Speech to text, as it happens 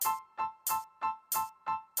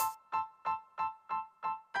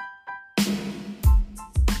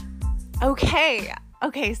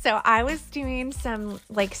Okay, so I was doing some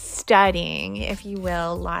like studying, if you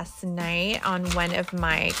will, last night on one of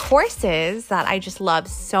my courses that I just love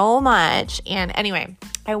so much. And anyway,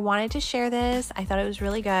 I wanted to share this. I thought it was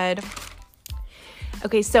really good.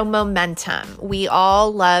 Okay, so momentum. We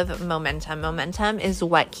all love momentum. Momentum is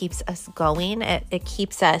what keeps us going. It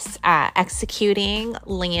keeps us executing,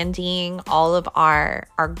 landing all of our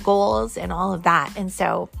goals and all of that. And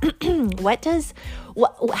so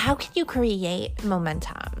how can you create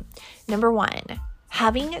momentum? Number one,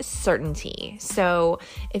 having certainty. So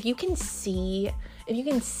if you can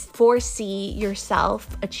foresee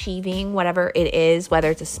yourself achieving whatever it is, whether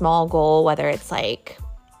it's a small goal, whether it's like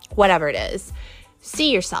whatever it is,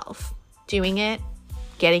 see yourself doing it,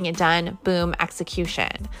 getting it done, boom,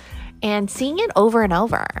 execution. And seeing it over and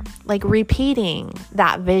over, like repeating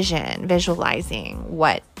that vision, visualizing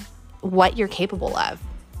what you're capable of.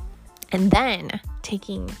 And then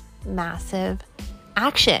taking massive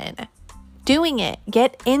action, doing it,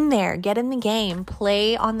 get in there, get in the game,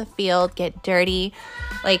 play on the field, get dirty.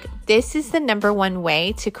 Like this is the number one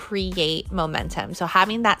way to create momentum. So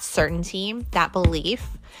having that certainty, that belief,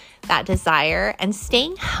 that desire, and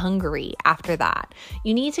staying hungry after that.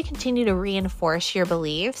 You need to continue to reinforce your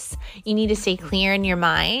beliefs. You need to stay clear in your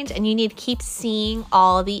mind, and you need to keep seeing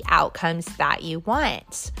all the outcomes that you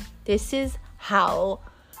want. This is how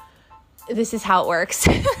it works.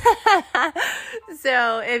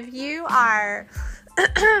 So if you are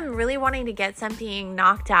really wanting to get something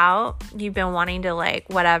knocked out, you've been wanting to like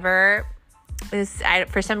whatever,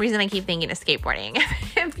 for some reason I keep thinking of skateboarding.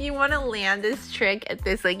 If you want to land this trick at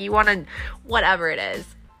this, like you want to, whatever it is,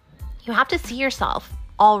 you have to see yourself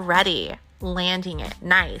already landing it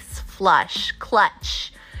nice, flush,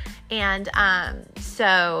 clutch. And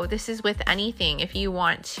so this is with anything. If you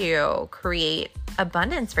want to create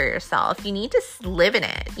abundance for yourself, you need to live in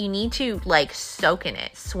it. You need to like soak in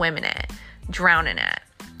it, swim in it, drown in it.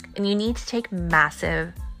 And you need to take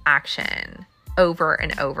massive action over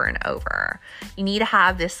and over and over. You need to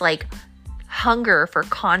have this like hunger for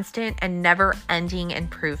constant and never ending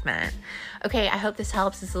improvement. Okay, I hope this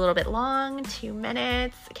helps. It's a little bit long, 2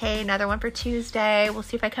 minutes. Okay, another one for Tuesday. We'll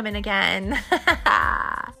see if I come in again.